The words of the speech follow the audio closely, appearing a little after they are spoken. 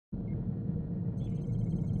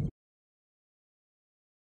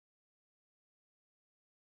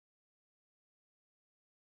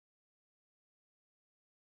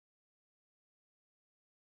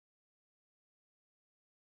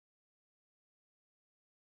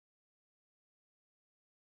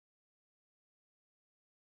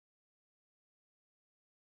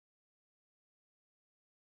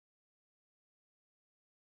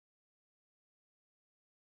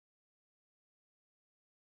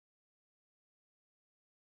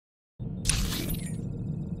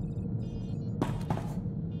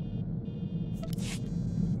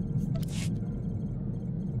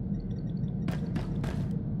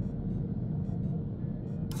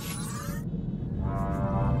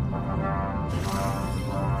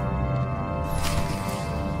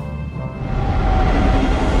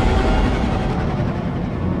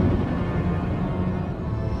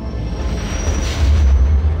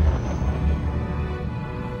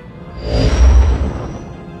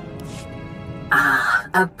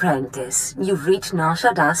Apprentice, you've reached Nar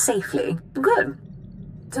Shaddaa safely. Good.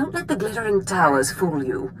 Don't let the glittering towers fool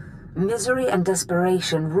you. Misery and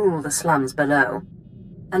desperation rule the slums below.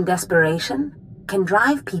 And desperation can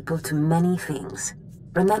drive people to many things.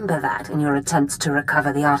 Remember that in your attempts to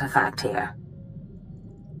recover the artifact here.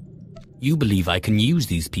 You believe I can use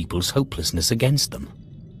these people's hopelessness against them?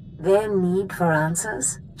 Their need for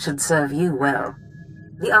answers should serve you well.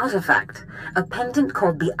 The artifact, a pendant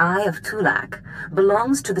called the Eye of Tulak,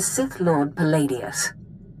 belongs to the Sith Lord Palladius.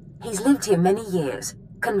 He's lived here many years,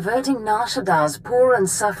 converting Nar Shaddaa's poor and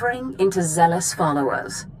suffering into zealous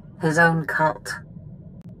followers. His own cult.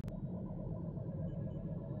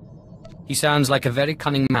 He sounds like a very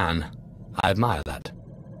cunning man. I admire that.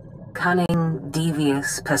 Cunning,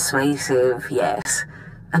 devious, persuasive, yes,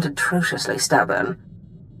 and atrociously stubborn.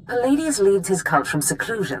 Palladius leads his cult from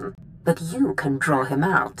seclusion, but you can draw him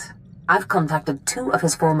out. I've contacted 2 of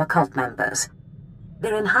his former cult members.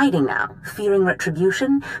 They're in hiding now, fearing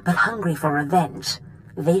retribution, but hungry for revenge.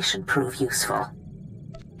 They should prove useful.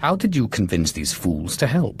 How did you convince these fools to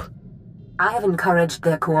help? I have encouraged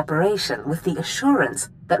their cooperation with the assurance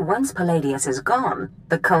that once Palladius is gone,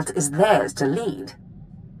 the cult is theirs to lead.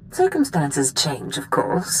 Circumstances change, of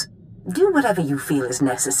course. Do whatever you feel is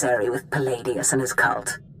necessary with Palladius and his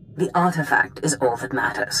cult. The artifact is all that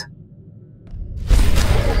matters.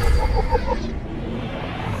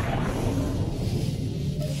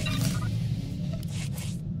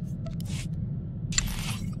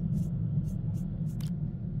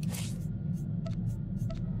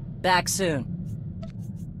 Back soon.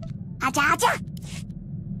 Acha, acha!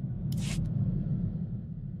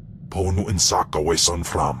 Ponu in Saka Weson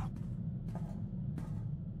Flam.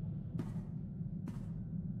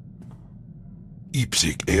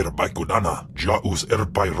 Ipsik by Kudana, Jaus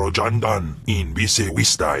by Rojandan, in Bise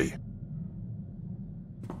Wistai.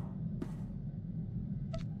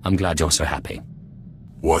 I'm glad you're so happy.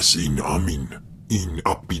 Was in Amin, in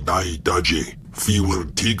Apidai Daje, fewer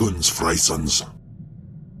Tigons Freisans.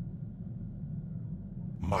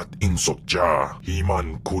 Mat insok ja,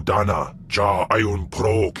 Himan Kudana, ja Ion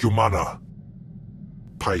Pro Kumana.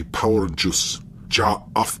 Pai Power Juice, ja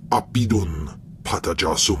Af Apidun,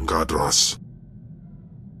 Pataja Sungadras.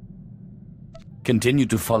 Continue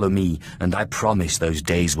to follow me, and I promise those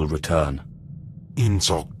days will return.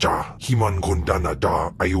 Insok ja, Himan Kundana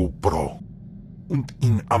da Ayu Pro. Und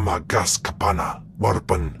in Amagas Kapana,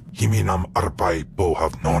 Warpan, Himinam Arpai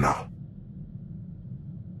Bohav Nona.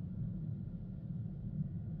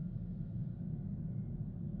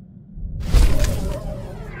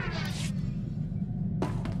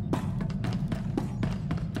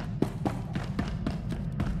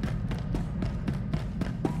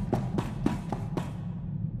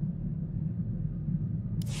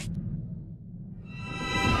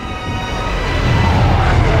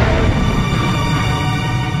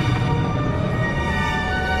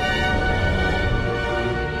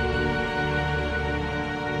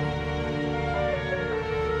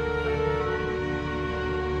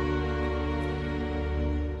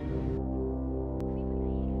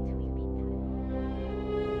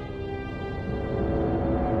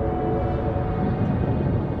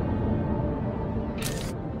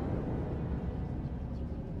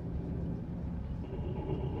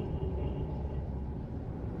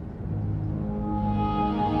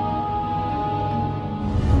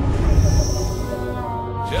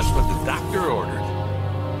 Just what the doctor ordered.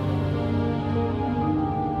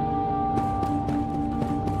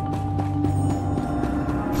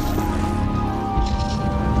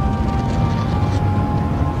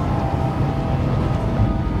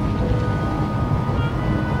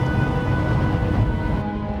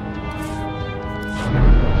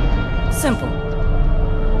 Simple.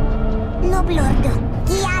 No blurdo.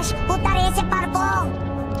 Kiash, utare ese pargo.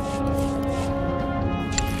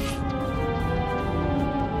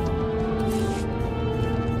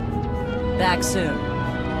 Back soon.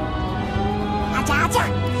 Acha,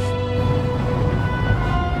 acha!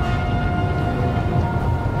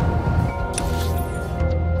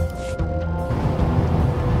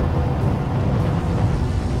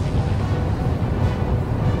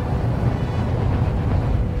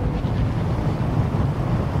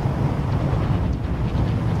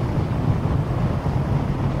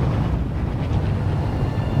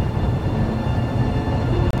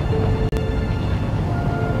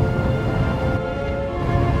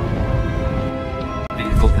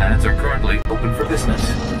 Planets are currently open for business.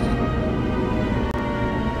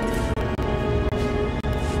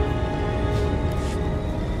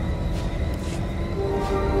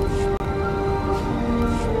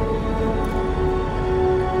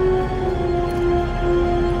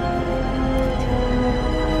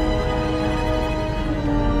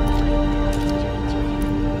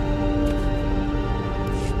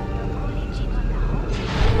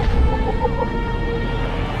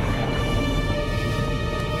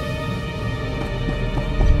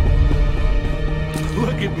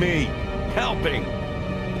 at me! Helping!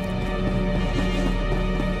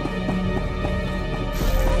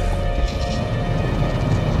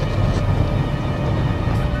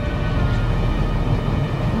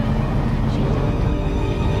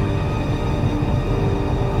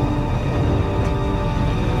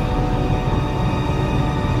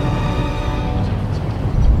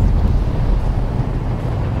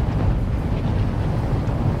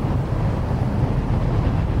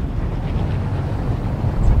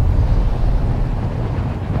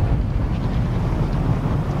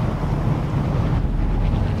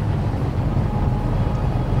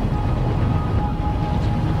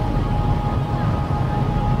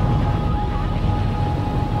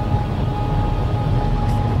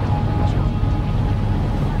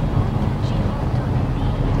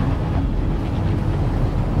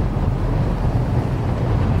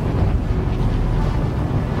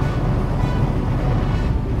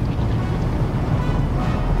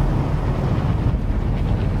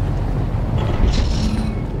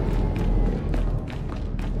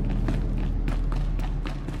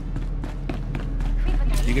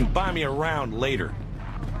 You can buy me around later.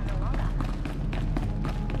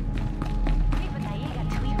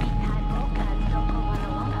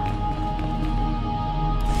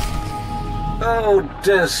 Oh,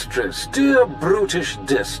 Destress, dear brutish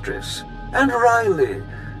Destress. And Riley,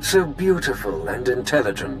 so beautiful and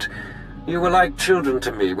intelligent. You were like children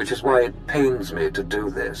to me, which is why it pains me to do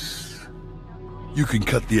this. You can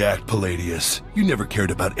cut the act, Palladius. You never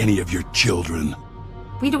cared about any of your children.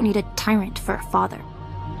 We don't need a tyrant for a father.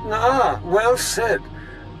 Ah, well said.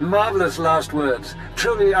 Marvelous last words.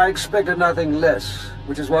 Truly, I expected nothing less,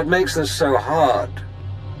 which is what makes this so hard.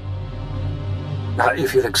 Now,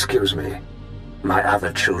 if you'll excuse me, my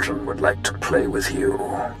other children would like to play with you.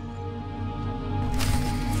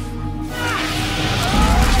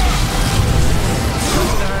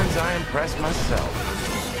 Sometimes I impress myself.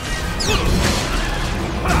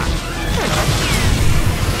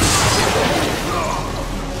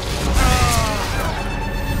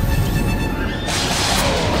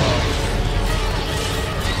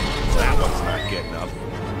 That one's not getting up.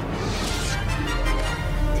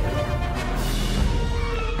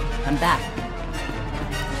 I'm back.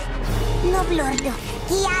 No, Lordo.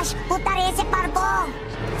 Kiash, utarese parko.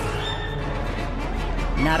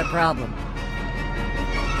 Not a problem.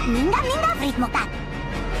 Ninga, ritmo.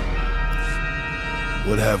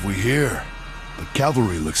 What have we here? The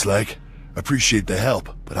cavalry, looks like. Appreciate the help,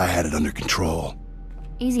 but I had it under control.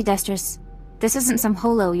 Easy, Destress. This isn't some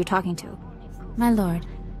holo you're talking to. My lord.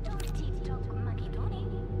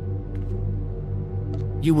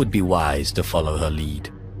 You would be wise to follow her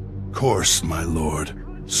lead. Course, my lord.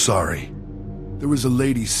 Sorry. There was a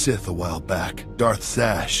lady Sith a while back, Darth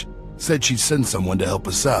Sash. Said she'd send someone to help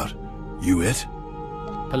us out. You it?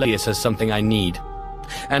 Palladius has something I need.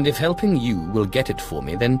 And if helping you will get it for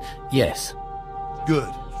me, then yes. Good,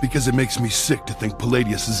 because it makes me sick to think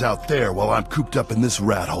Palladius is out there while I'm cooped up in this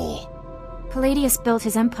rat hole. Palladius built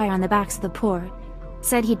his empire on the backs of the poor.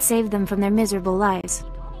 Said he'd save them from their miserable lives.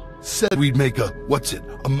 Said we'd make a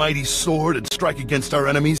mighty sword and strike against our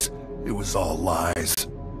enemies? It was all lies.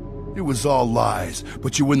 It was all lies,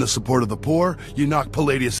 but you win the support of the poor, you knock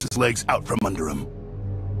Palladius' legs out from under him.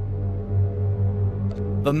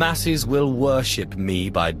 The masses will worship me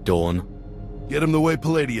by dawn. Get him the way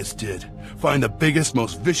Palladius did. Find the biggest,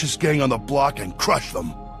 most vicious gang on the block and crush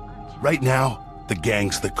them. Right now, the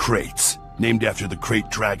gang's the Crates, named after the Crate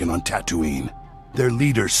Dragon on Tatooine. Their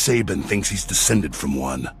leader, Sabin, thinks he's descended from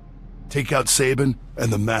one. Take out Sabin,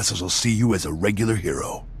 and the masses will see you as a regular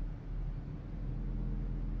hero.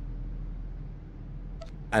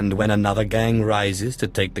 And when another gang rises to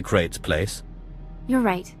take the Crate's place? You're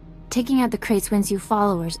right. Taking out the Crates wins you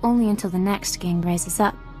followers only until the next gang rises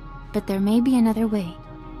up. But there may be another way.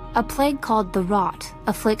 A plague called the Rot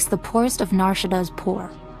afflicts the poorest of Nar Shaddaa's poor.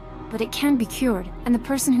 But it can be cured, and the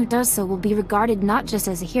person who does so will be regarded not just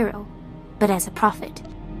as a hero, but as a prophet.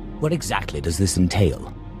 What exactly does this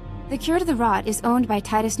entail? The cure to the Rot is owned by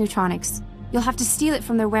Titus Neutronics. You'll have to steal it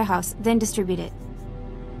from their warehouse, then distribute it.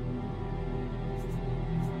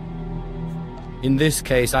 In this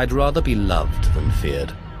case, I'd rather be loved than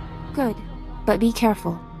feared. Good, but be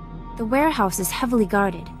careful. The warehouse is heavily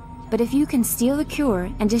guarded, but if you can steal the cure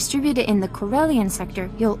and distribute it in the Corellian sector,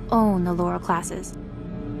 you'll own the lower classes.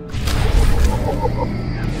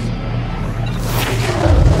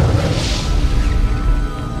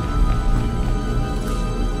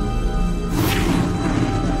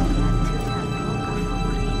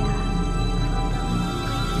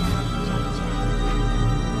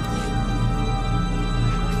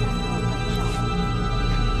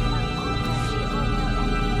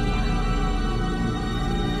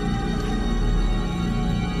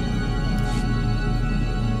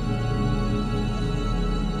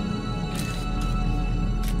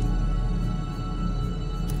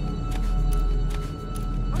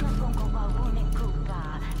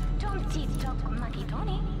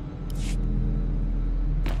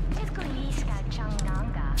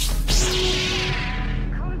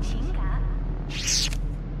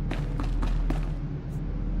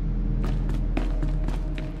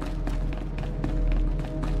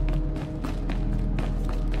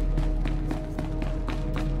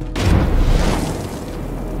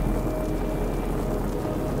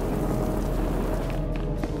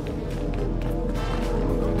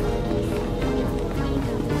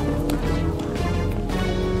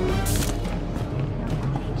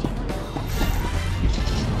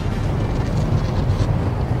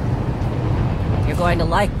 going to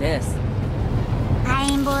like this.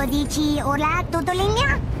 I'm Bodici Ola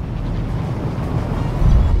Totolinya.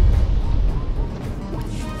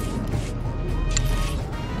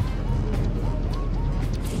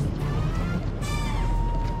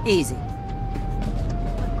 Easy.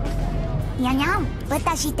 Yanyam,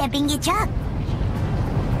 watashi te pingichak.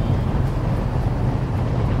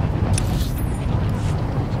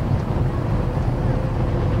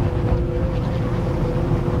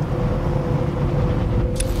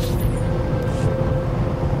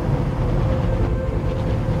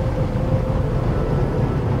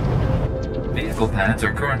 Vehicle paths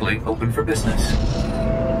are currently open for business.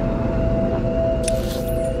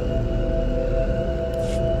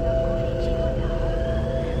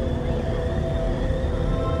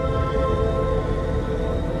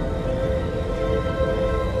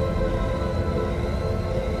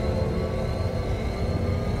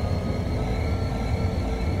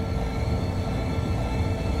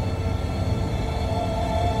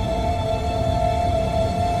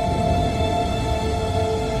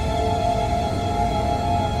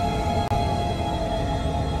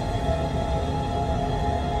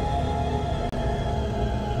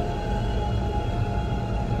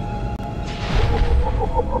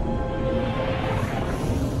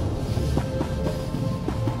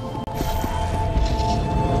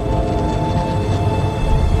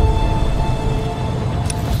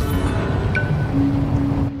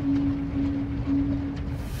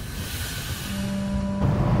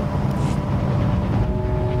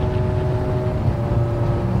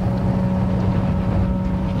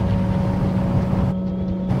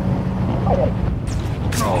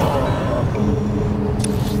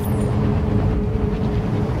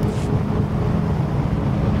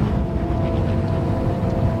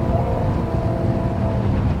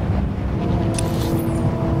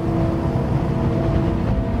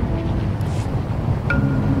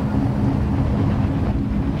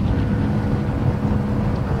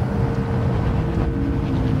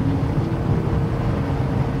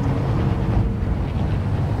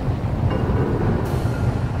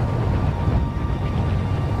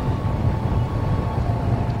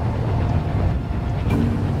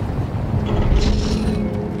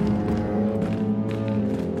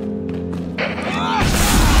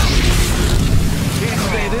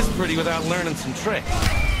 Without learning some tricks.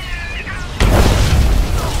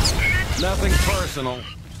 Nothing personal.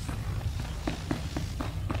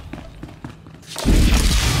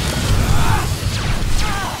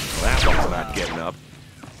 Well, that one's not getting up.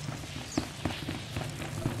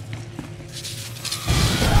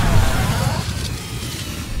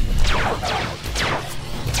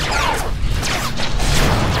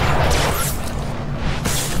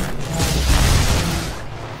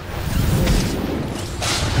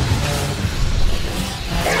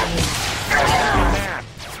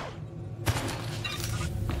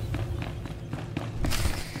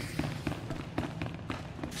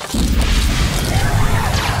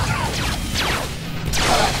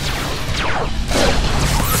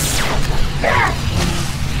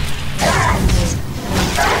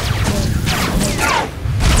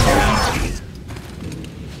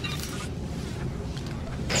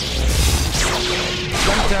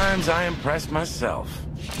 Sometimes I impress myself.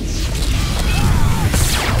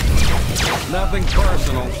 Nothing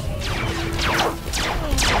personal.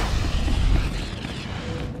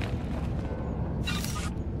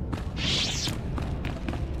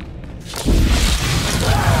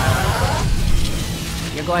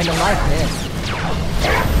 You're going to like this.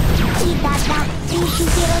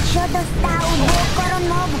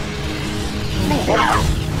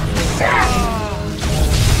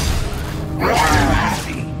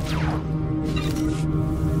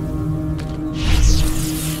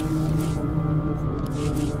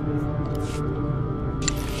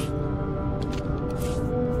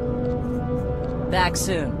 Back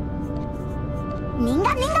soon.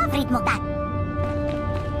 Ninga ninga ritmo ka.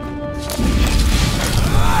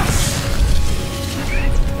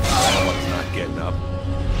 That one's not getting up.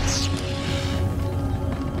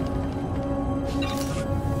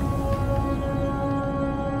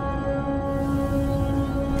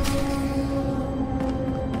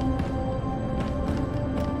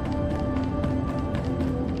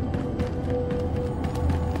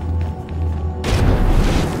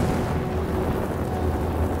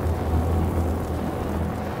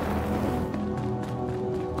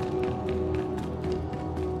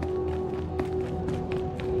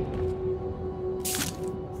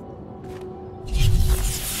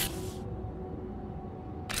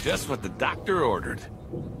 Just what the doctor ordered.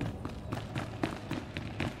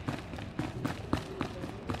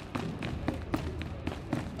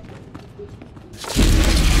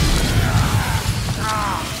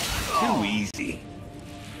 easy.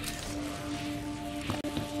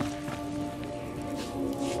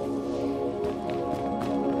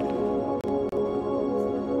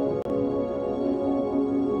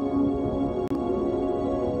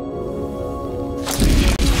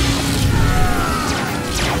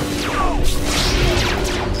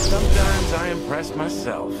 Sometimes I impress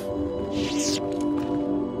myself.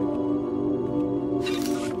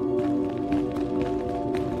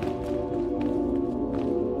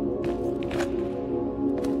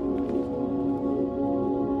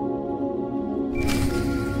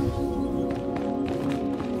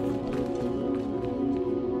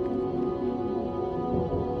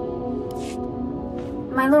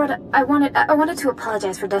 My lord, I wanted to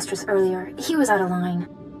apologize for Destris earlier. He was out of line.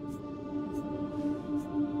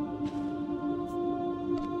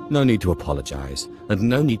 No need to apologize, and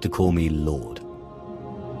no need to call me Lord.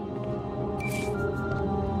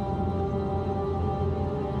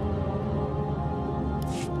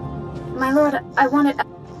 My lord,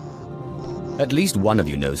 At least one of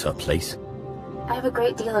you knows her place. I have a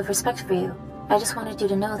great deal of respect for you. I just wanted you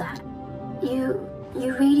to know that. You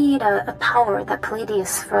radiate a power that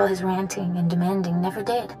Palladius, for all his ranting and demanding, never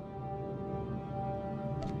did.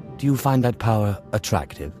 Do you find that power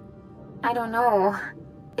attractive? I don't know.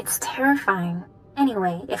 It's terrifying.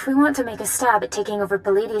 Anyway, if we want to make a stab at taking over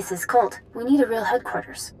Palladius' cult, we need a real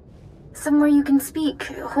headquarters. Somewhere you can speak,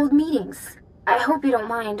 hold meetings. I hope you don't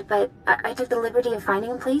mind, but I took the liberty of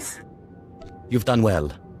finding a place. You've done well.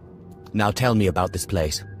 Now tell me about this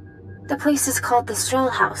place. The place is called the Strel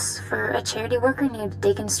House, for a charity worker named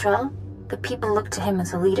Dakin Strel. The people look to him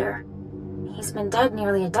as a leader. He's been dead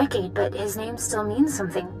nearly a decade, but his name still means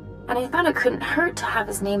something. And I thought it couldn't hurt to have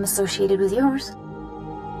his name associated with yours.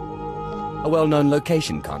 A well-known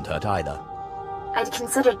location can't hurt either. I'd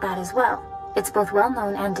considered that as well. It's both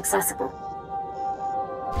well-known and accessible.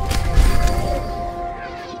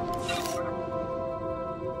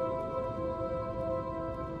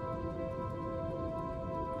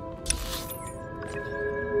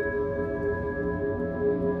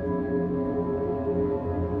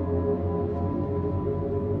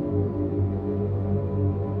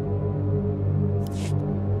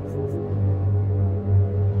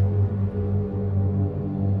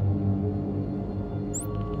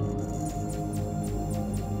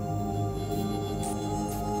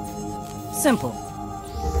 Simple.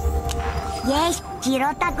 Yes,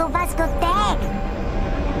 Chirota go Vascotek.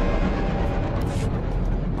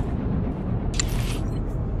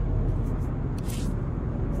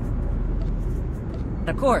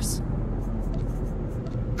 Of course.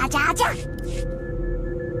 Acha, acha.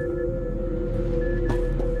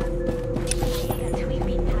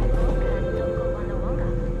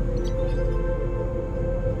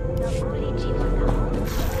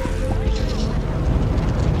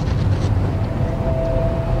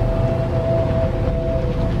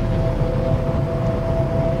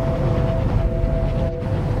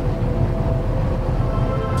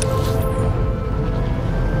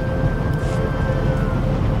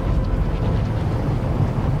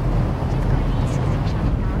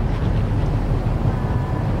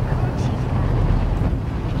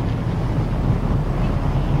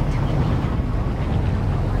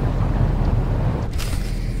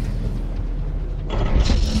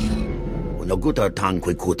 Naguta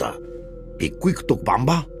tanquikuta. Iquiktuk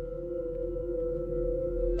bamba?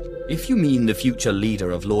 If you mean the future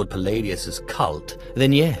leader of Lord Palladius' cult,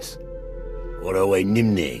 then yes. Orawe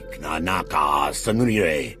nimnik na naka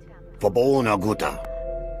sanurire. Fobo naguta.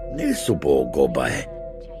 Nesupo gobae.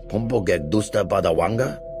 Pombo gek dusta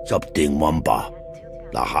badawanga. Sapting wampa.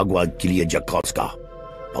 La hagwa kilia jakotska.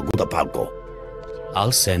 Paguta palko.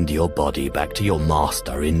 I'll send your body back to your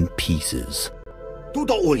master in pieces.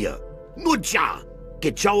 Tuta ulia. Nuja!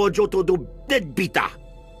 Que chao joto do deadbita!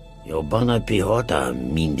 Yobana pihota,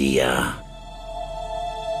 mindia.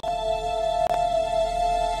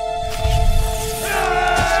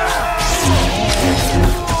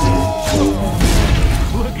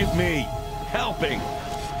 Look at me, helping.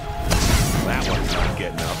 That one's not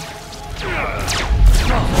getting up.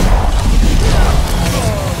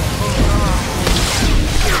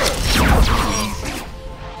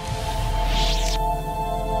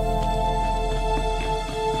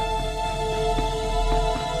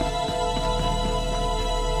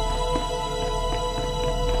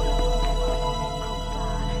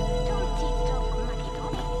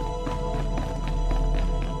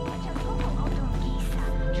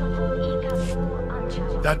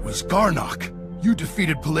 That was Garnock. You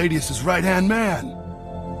defeated Palladius' right-hand man.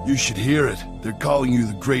 You should hear it. They're calling you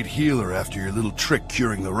the Great Healer after your little trick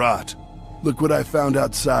curing the rot. Look what I found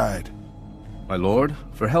outside. My lord,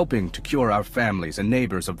 for helping to cure our families and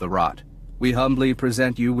neighbors of the rot, we humbly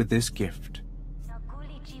present you with this gift.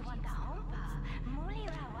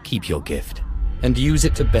 Keep your gift, and use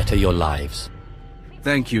it to better your lives.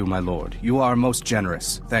 Thank you, my lord. You are most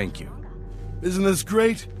generous. Thank you. Isn't this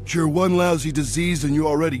great? Cure one lousy disease and you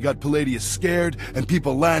already got Palladius scared and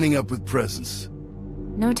people lining up with presents.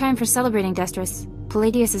 No time for celebrating, Destris.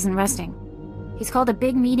 Palladius isn't resting. He's called a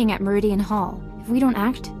big meeting at Meridian Hall. If we don't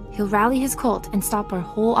act, he'll rally his cult and stop our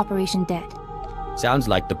whole operation dead. Sounds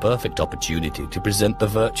like the perfect opportunity to present the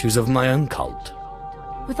virtues of my own cult.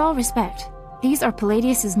 With all respect, these are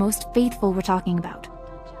Palladius's most faithful we're talking about.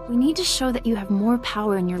 We need to show that you have more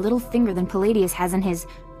power in your little finger than Palladius has in his...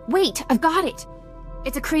 Wait, I've got it!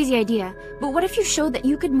 It's a crazy idea, but what if you showed that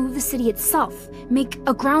you could move the city itself, make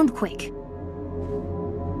a groundquake?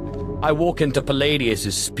 I walk into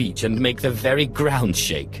Palladius's speech and make the very ground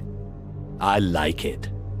shake. I like it.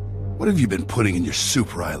 What have you been putting in your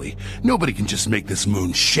soup, Riley? Nobody can just make this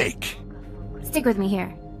moon shake. Stick with me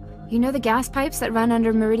here. You know the gas pipes that run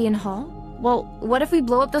under Meridian Hall? Well, what if we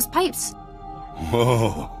blow up those pipes?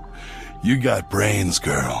 Whoa, you got brains,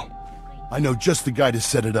 girl. I know just the guy to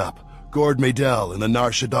set it up. Gord Maydell in the Nar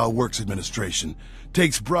Shaddaa Works Administration.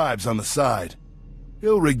 Takes bribes on the side.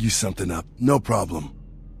 He'll rig you something up, no problem.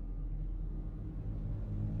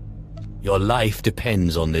 Your life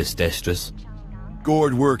depends on this, Destris.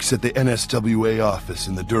 Gord works at the NSWA office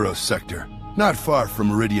in the Duros sector, not far from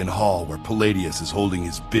Meridian Hall where Palladius is holding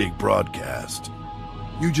his big broadcast.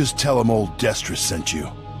 You just tell him old Destris sent you.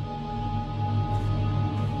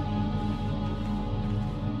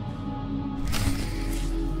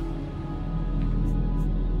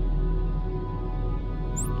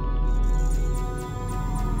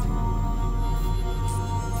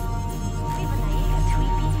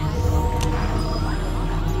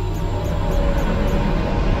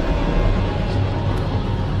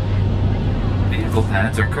 Vehicle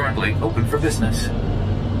pads are currently open for business.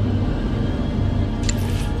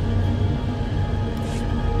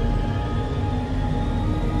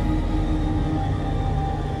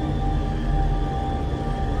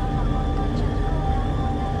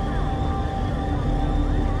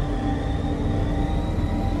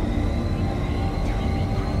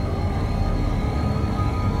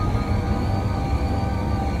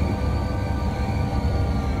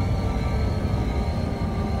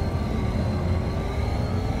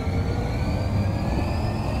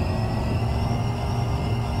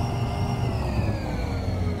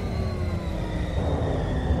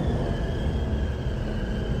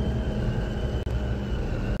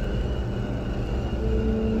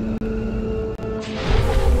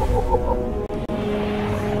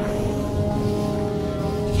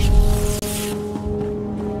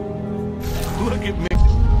 Look at me.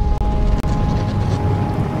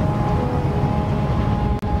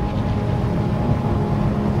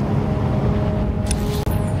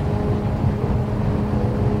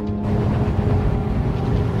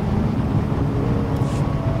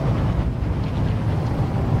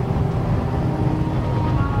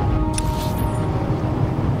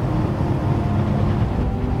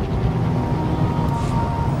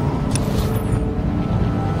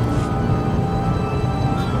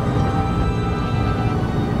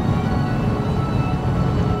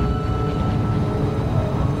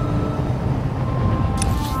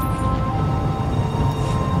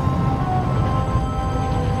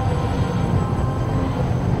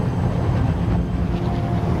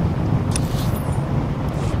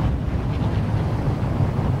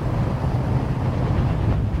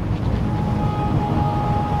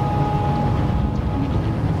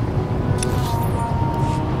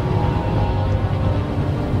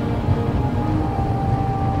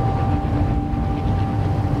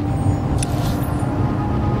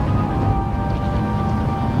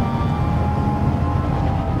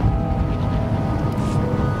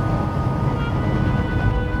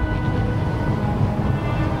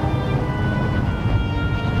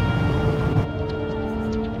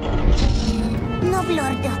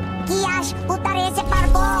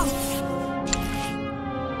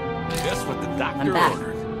 Just what the doctor I'm back.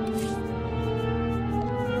 ordered.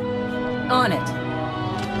 On it.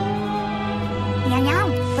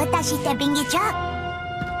 Nyang, watashi te bingi chak.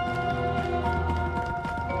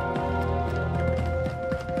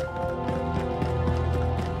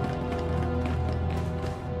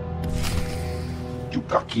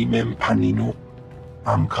 Yukaki mem panino.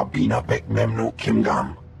 Am kabina bek memno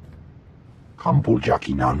kimgam.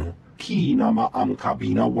 Kampuljaki nanu. Ki nama am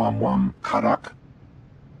kabina wam karak.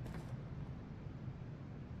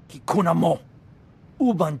 Kikuna mo.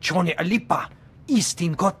 Uban chone alipa.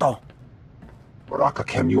 Istin koto. Baraka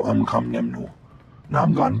kem yu am kam nemnu.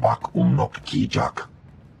 Namgan bak umnok kijak.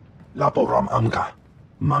 Laporam amka.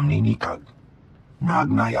 Mamni nikag.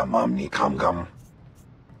 Nagnaya mamni kamgam.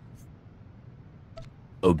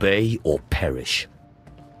 Obey or perish.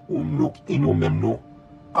 Umnuk inumemnu.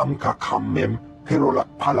 Amka kammem perolak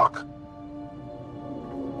palak.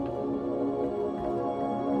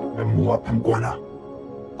 Memua pemguana.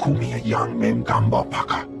 Kumia yang mem gamba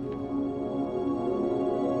paka.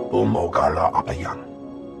 Umogala apayang.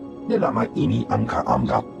 Nilama ini amka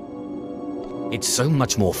amgap. It's so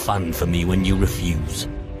much more fun for me when you refuse.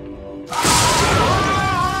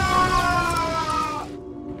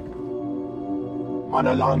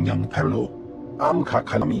 Manalang yang perlo. Amka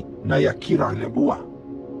kalami nayakira lebua.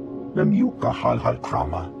 Memyuka hal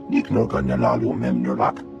krama. Niknoga nalalu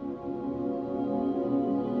memnulak.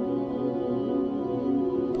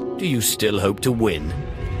 Do you still hope to win?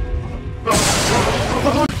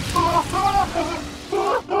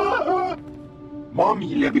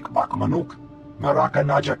 Mami lebik bak manuk. Maraka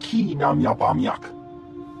naja ki nam yabamyak.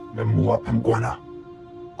 Memua pemguana.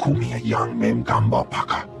 Kumia yang mem gamba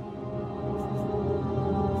paka.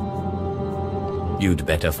 You'd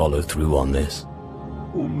better follow through on this.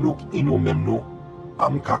 Umnuk inumemnu.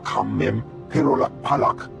 Amka kammem perolak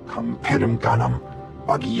palak. Kam perem ganam.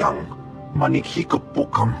 Bagiyang. Manik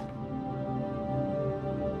hikapukam.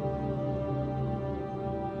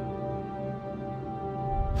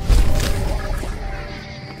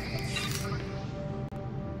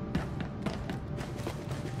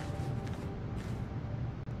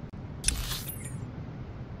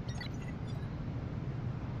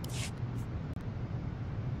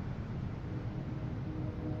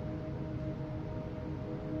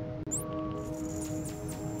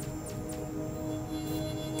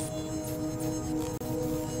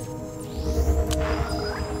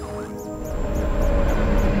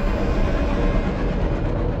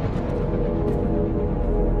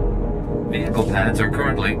 Vehicle pads are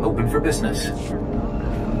currently open for business.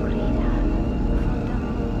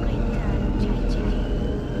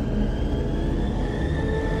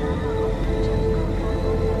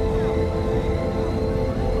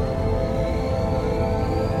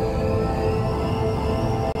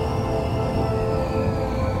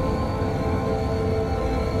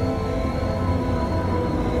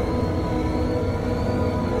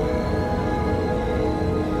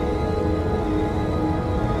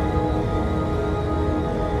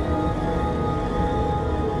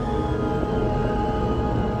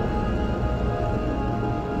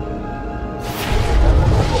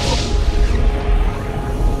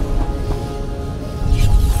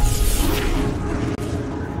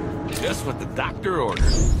 Just what the doctor ordered.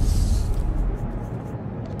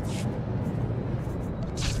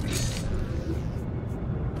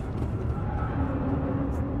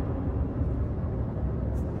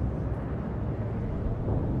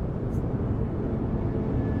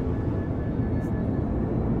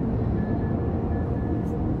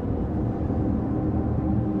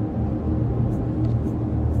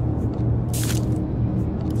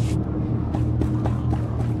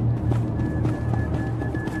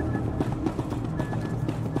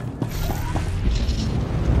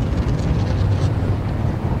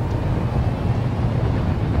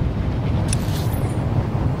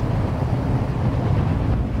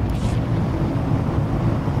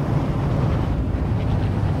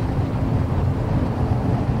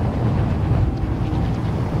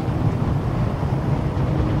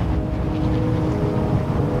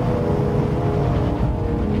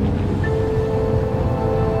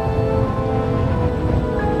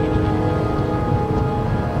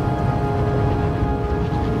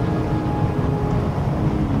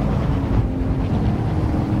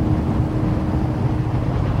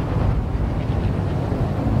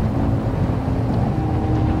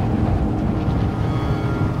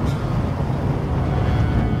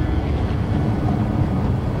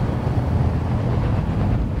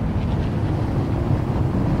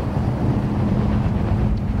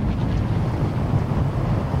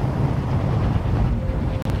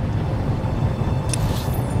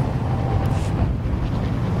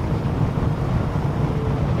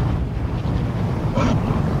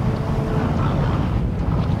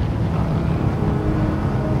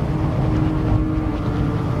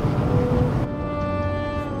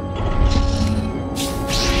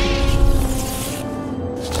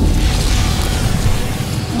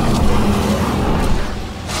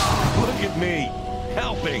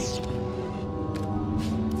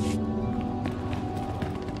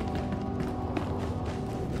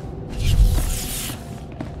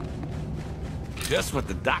 Just what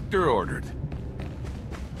the doctor ordered.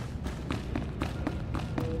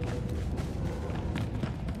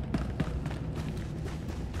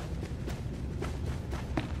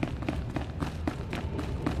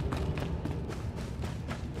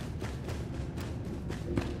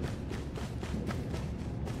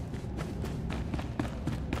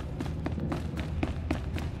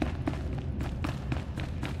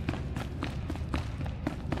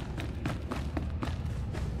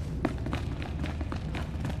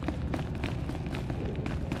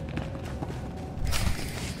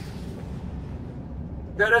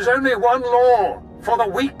 There is only one law for the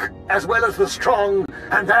weak as well as the strong,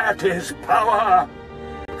 and that is power.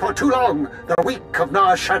 For too long, the weak of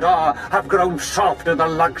Nar Shaddaa have grown soft in the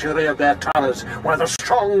luxury of their towers, while the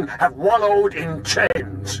strong have wallowed in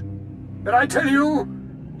chains. But I tell you,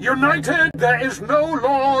 united, there is no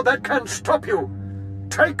law that can stop you.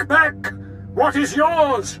 Take back what is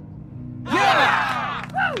yours! Yeah!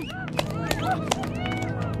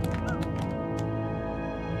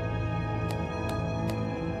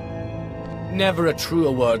 Never a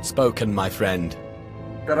truer word spoken, my friend.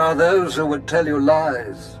 There are those who would tell you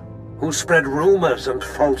lies, who spread rumors and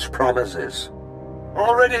false promises.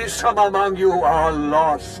 Already some among you are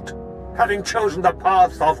lost, having chosen the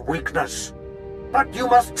path of weakness. But you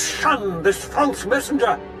must shun this false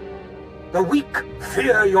messenger. The weak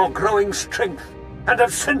fear your growing strength, and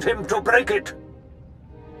have sent him to break it.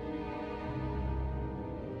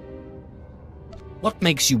 What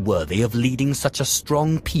makes you worthy of leading such a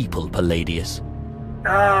strong people, Palladius?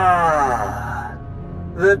 Ah,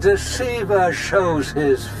 the deceiver shows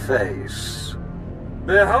his face.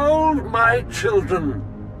 Behold, my children.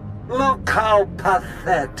 Look how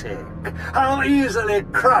pathetic, how easily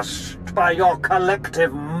crushed by your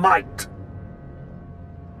collective might.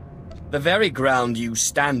 The very ground you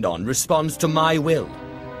stand on responds to my will.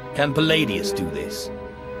 Can Palladius do this?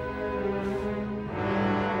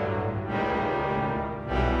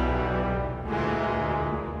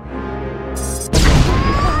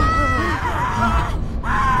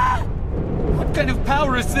 What kind of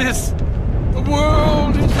power is this? The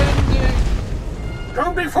world is ending!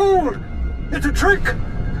 Don't be fooled! It's a trick!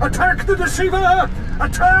 Attack the deceiver!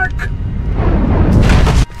 Attack!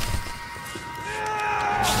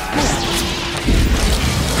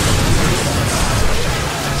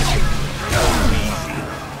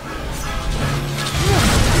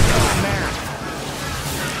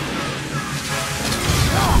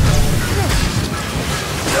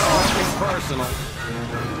 Personal.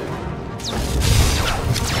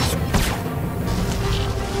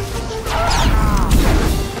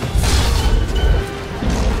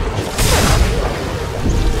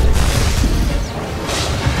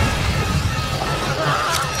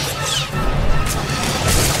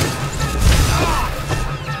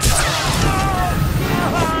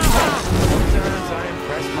 I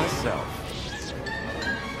impress myself.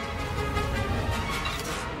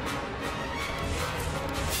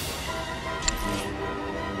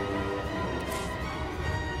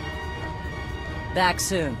 Back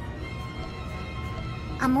soon.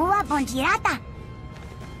 Amua Bonjirata.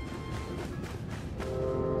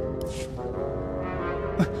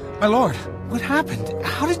 My lord, what happened?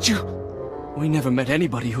 How did you... We never met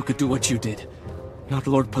anybody who could do what you did. Not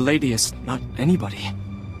Lord Palladius, not anybody.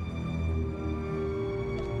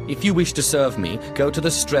 If you wish to serve me, go to the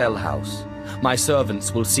Strel House. My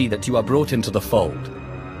servants will see that you are brought into the fold.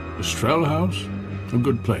 The Strel House? A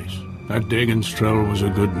good place. That Dagon Strel was a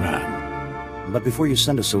good man. But before you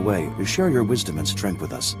send us away, share your wisdom and strength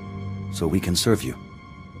with us, so we can serve you.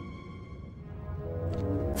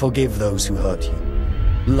 Forgive those who hurt you.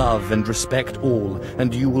 Love and respect all,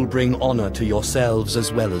 and you will bring honor to yourselves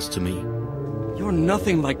as well as to me. You're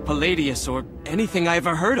nothing like Palladius or anything I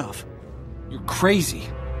ever heard of. You're crazy.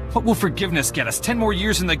 What will forgiveness get us? 10 more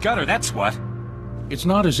years in the gutter, that's what. It's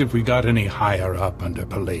not as if we got any higher up under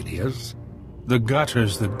Palladius. The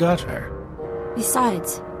gutter's the gutter.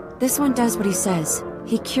 Besides, this one does what he says.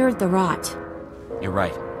 He cured the rot. You're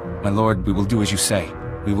right. My lord, we will do as you say.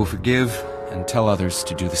 We will forgive and tell others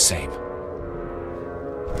to do the same.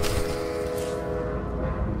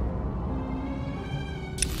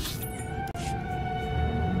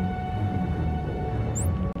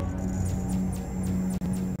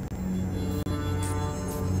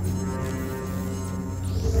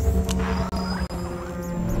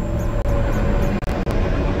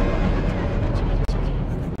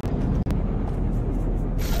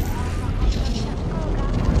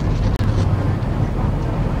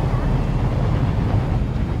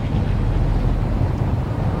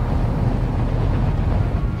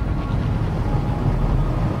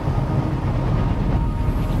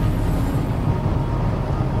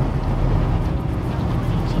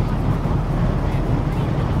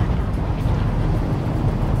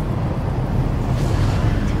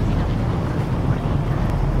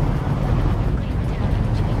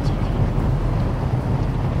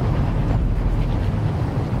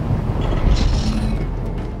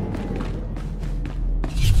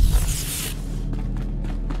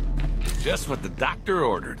 Just what the doctor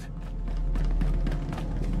ordered.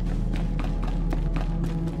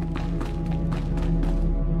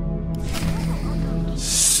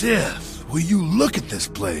 Sith, will you look at this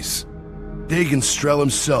place? Dagon Strel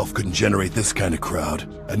himself couldn't generate this kind of crowd,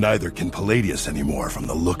 and neither can Palladius anymore from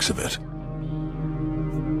the looks of it.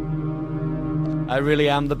 I really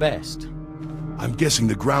am the best. I'm guessing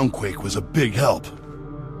the groundquake was a big help.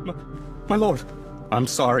 My lord, I'm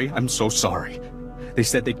sorry. I'm so sorry. They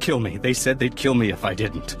said they'd kill me. They said they'd kill me if I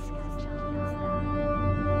didn't.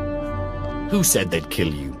 Who said they'd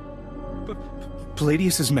kill you?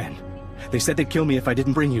 Palladius's men. They said they'd kill me if I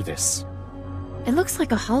didn't bring you this. It looks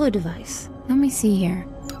like a hollow device. Let me see here.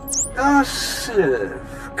 Ah, Sith.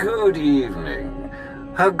 Good evening.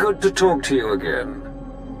 How good to talk to you again.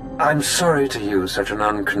 I'm sorry to use such an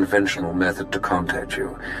unconventional method to contact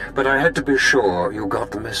you, but I had to be sure you got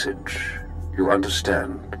the message. You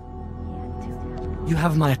understand? You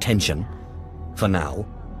have my attention. For now.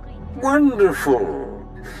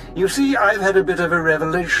 Wonderful. You see, I've had a bit of a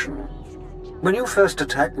revelation. When you first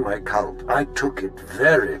attacked my cult, I took it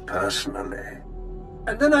very personally.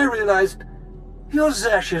 And then I realized, you're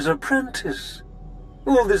Zash's apprentice.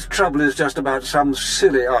 All this trouble is just about some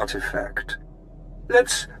silly artifact.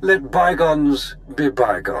 Let's let bygones be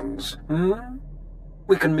bygones,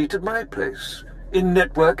 We can meet at my place, in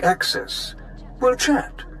network access. We'll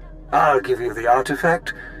chat. I'll give you the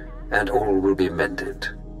artifact, and all will be mended.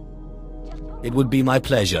 It would be my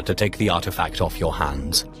pleasure to take the artifact off your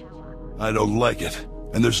hands. I don't like it,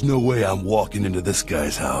 and there's no way I'm walking into this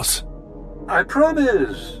guy's house. I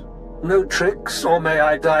promise. No tricks, or may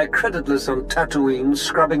I die creditless on Tatooine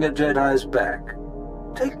scrubbing a Jedi's back.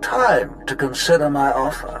 Take time to consider my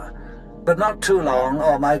offer, but not too long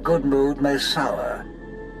or my good mood may sour.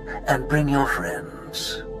 And bring your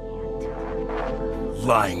friends.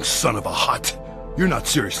 Lying son of a Hutt. You're not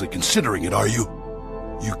seriously considering it, are you?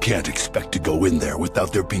 You can't expect to go in there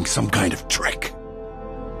without there being some kind of trick.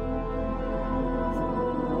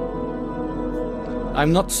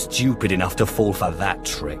 I'm not stupid enough to fall for that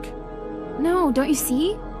trick. No, don't you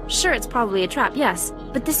see? Sure, it's probably a trap, yes,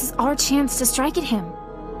 but this is our chance to strike at him.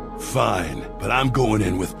 Fine, but I'm going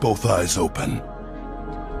in with both eyes open.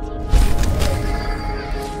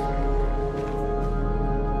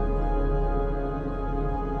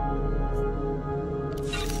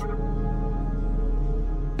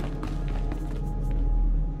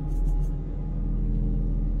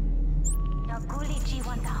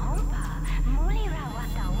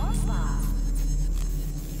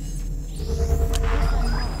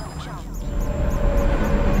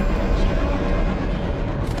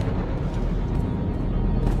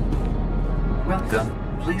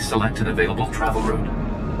 Welcome. Please select an available travel route.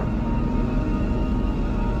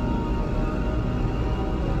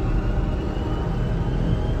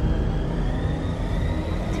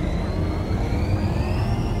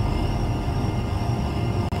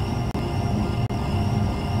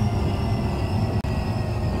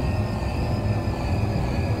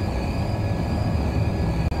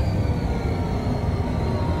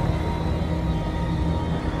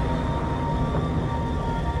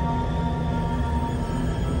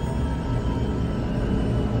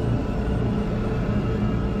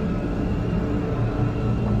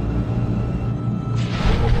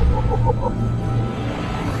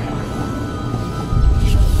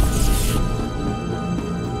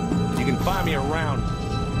 You can find me around.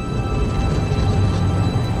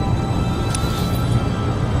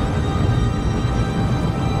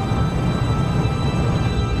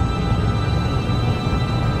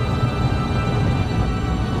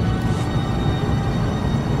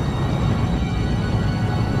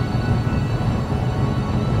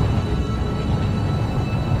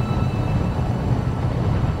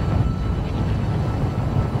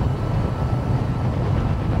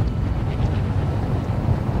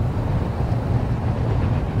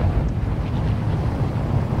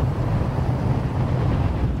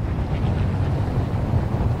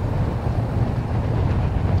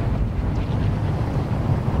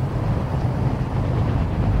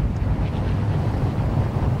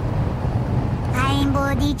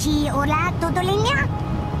 Dici ora todo legna?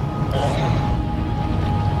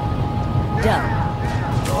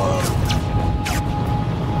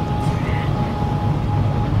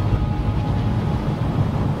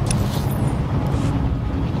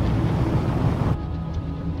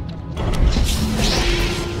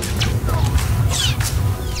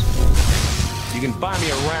 You can find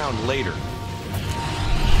me around later.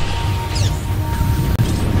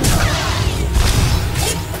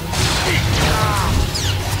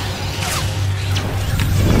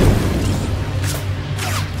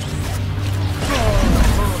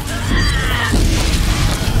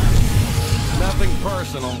 Nothing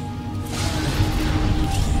personal.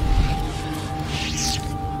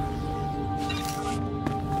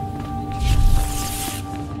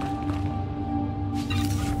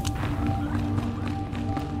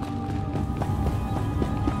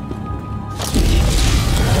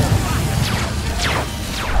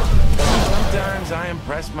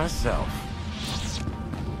 lost myself.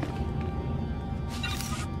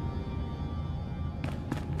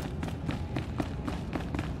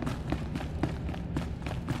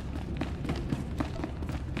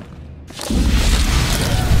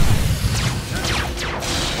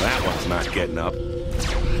 That one's not getting up.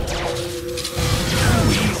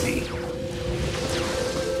 Easy.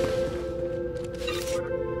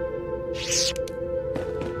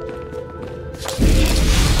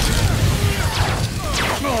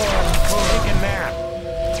 Taking that.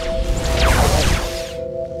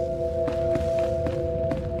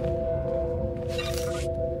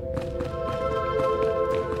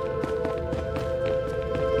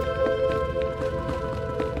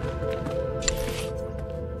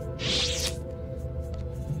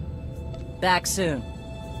 Back soon.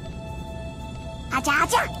 Acha,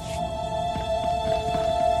 acha.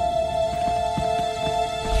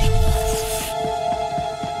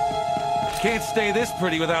 Can't stay this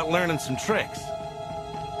pretty without learning some tricks.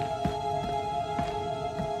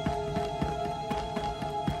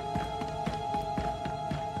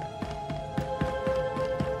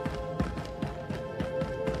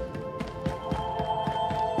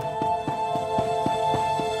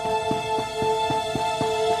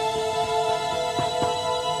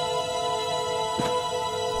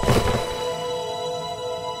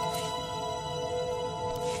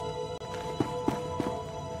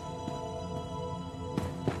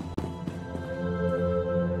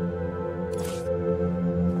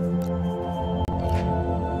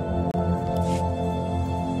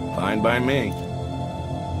 Fine by me.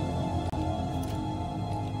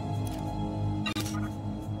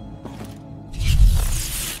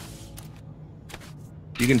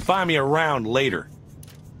 You can find me around later.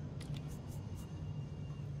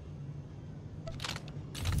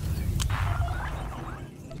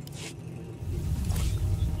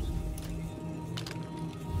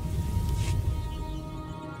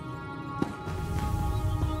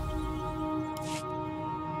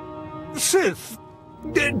 Sith!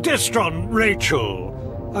 Destron,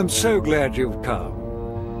 Rachel, I'm so glad you've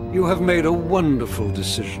come. You have made a wonderful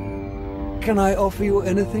decision. Can I offer you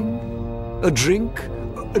anything? A drink?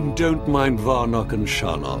 And don't mind Varnock and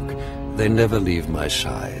Sharnock. They never leave my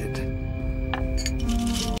side.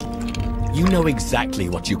 You know exactly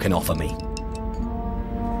what you can offer me.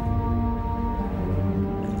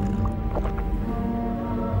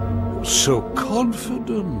 So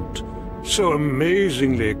confident. So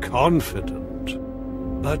amazingly confident.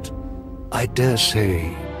 But I dare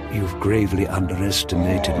say you've gravely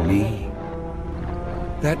underestimated me.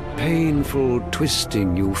 That painful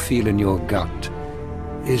twisting you feel in your gut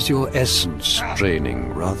is your essence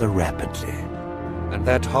draining rather rapidly. And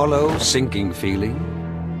that hollow, sinking feeling,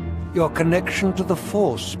 your connection to the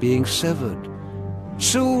Force being severed.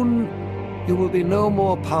 Soon, you will be no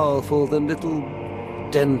more powerful than little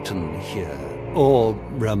Denton here, or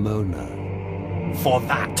Ramona. For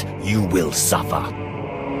that, you will suffer.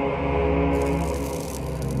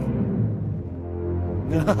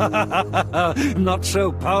 Not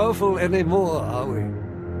so powerful anymore, are we?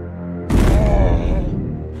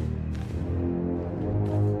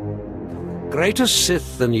 Greater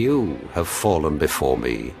Sith than you have fallen before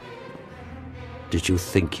me. Did you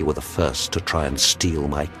think you were the first to try and steal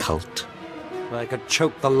my cult? I could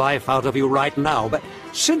choke the life out of you right now, but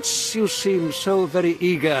since you seem so very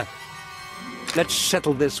eager, let's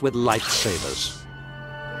settle this with lightsabers.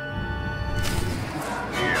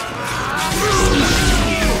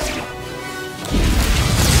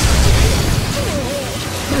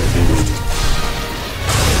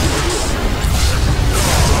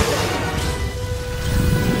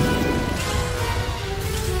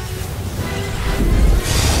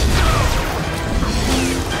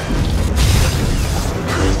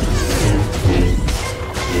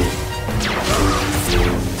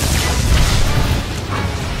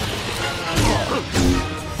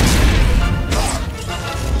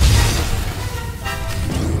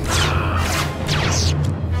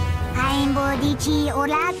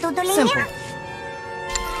 Simple.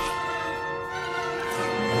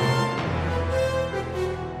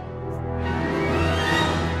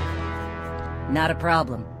 Not a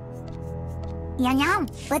problem. Yanyam,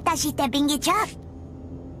 watashi te bingicha.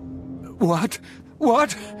 What?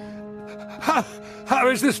 What? How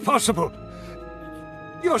is this possible?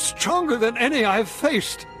 You're stronger than any I've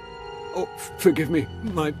faced. Oh, forgive me,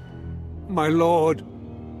 my lord.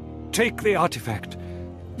 Take the artifact.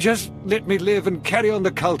 Just let me live and carry on the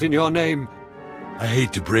cult in your name. I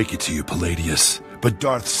hate to break it to you, Palladius, but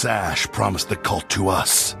Darth Sash promised the cult to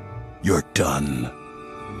us. You're done.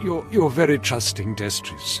 You're very trusting,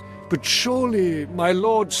 Destris. But surely my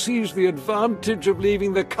lord sees the advantage of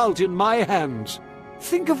leaving the cult in my hands.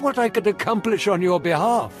 Think of what I could accomplish on your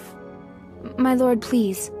behalf. My lord,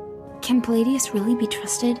 please. Can Palladius really be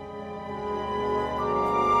trusted?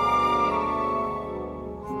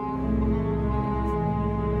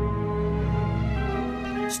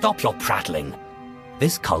 Stop your prattling.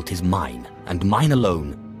 This cult is mine, and mine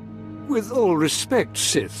alone. With all respect,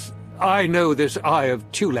 Sith, I know this Eye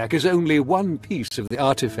of Tulak is only one piece of the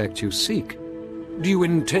artifact you seek. Do you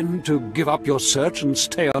intend to give up your search and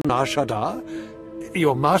stay on Nar Shaddaa?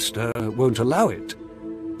 Your master won't allow it.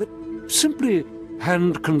 But simply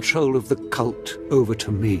hand control of the cult over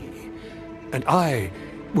to me, and I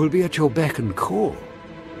will be at your beck and call.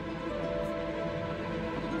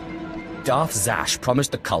 Darth Zash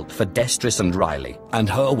promised the cult for Destris and Riley, and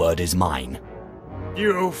her word is mine.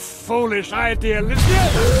 You foolish idealist!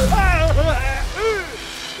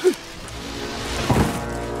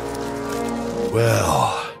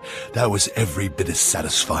 Well, that was every bit as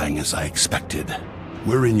satisfying as I expected.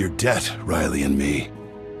 We're in your debt, Riley and me.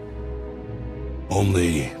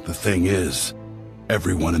 Only, the thing is,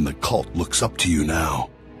 everyone in the cult looks up to you now.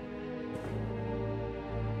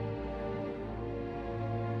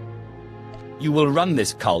 You will run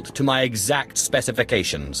this cult to my exact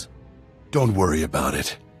specifications. Don't worry about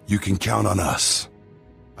it. You can count on us.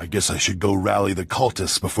 I guess I should go rally the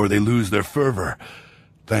cultists before they lose their fervor.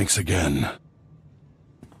 Thanks again.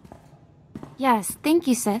 Yes, thank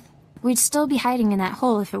you, Sith. We'd still be hiding in that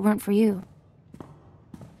hole if it weren't for you.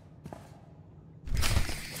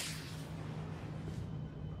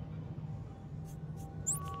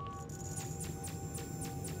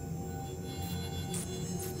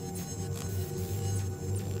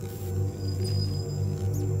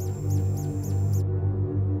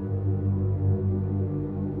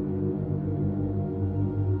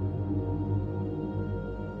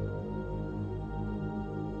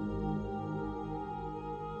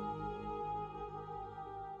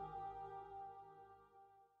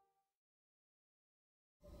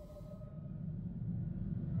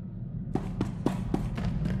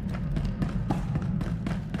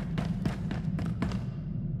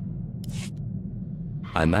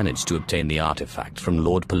 I managed to obtain the artifact from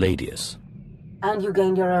Lord Palladius. And you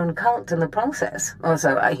gained your own cult in the process, or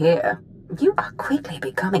so I hear. You are quickly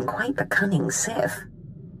becoming quite the cunning Sith.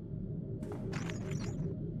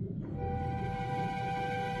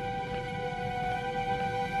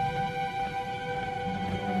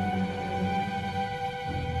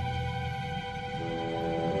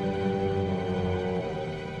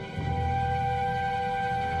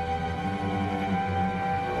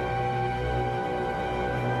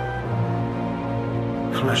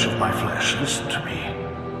 Flesh of my flesh, listen to me.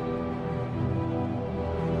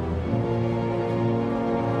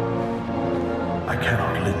 I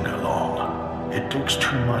cannot linger long. It takes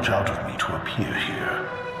too much out of me to appear here,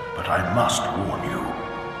 but I must warn you.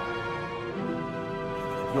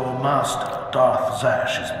 Your master, Darth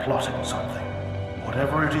Zash, is plotting something.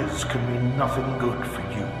 Whatever it is can mean nothing good for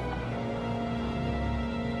you.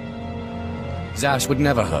 Zash would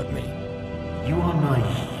never hurt me. You are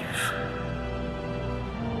naive.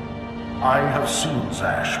 I have seen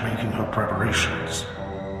Zash making her preparations.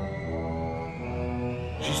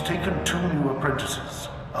 She's taken 2 new apprentices,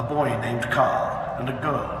 a boy named Karl and a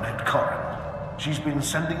girl named Corin. She's been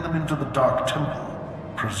sending them into the Dark Temple,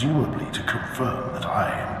 presumably to confirm that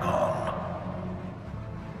I am gone.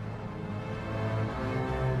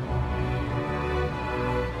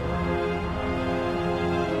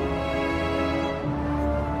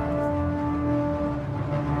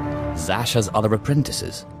 Zash has other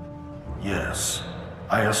apprentices. Yes,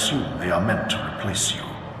 I assume they are meant to replace you.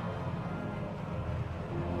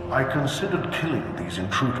 I considered killing these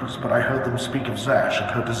intruders, but I heard them speak of Zash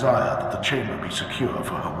and her desire that the chamber be secure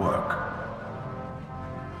for her work.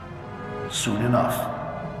 Soon enough,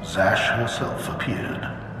 Zash herself appeared.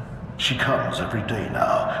 She comes every day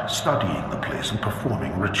now, studying the place and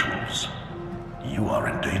performing rituals. You are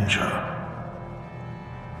in danger.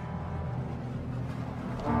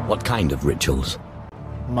 What kind of rituals?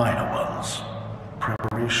 Minor ones.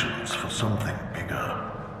 Preparations for something bigger.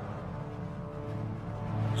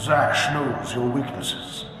 Zash knows your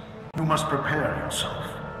weaknesses. You must prepare yourself.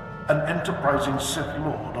 An enterprising Sith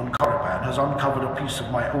Lord on Korriban has uncovered a piece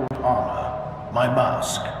of my old armor, my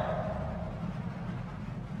mask.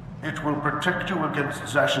 It will protect you against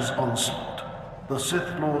Zash's onslaught. The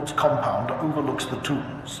Sith Lord's compound overlooks the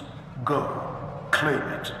tombs. Go, claim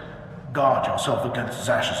it. Guard yourself against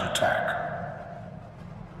Zash's attack.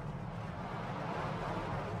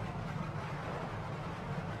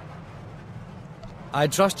 I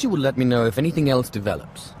trust you will let me know if anything else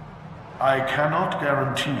develops. I cannot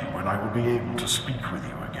guarantee when I will be able to speak with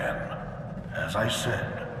you again. As I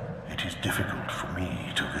said, it is difficult for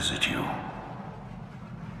me to visit you.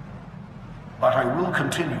 But I will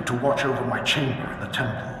continue to watch over my chamber in the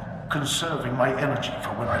temple, conserving my energy for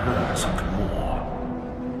when I learn something more.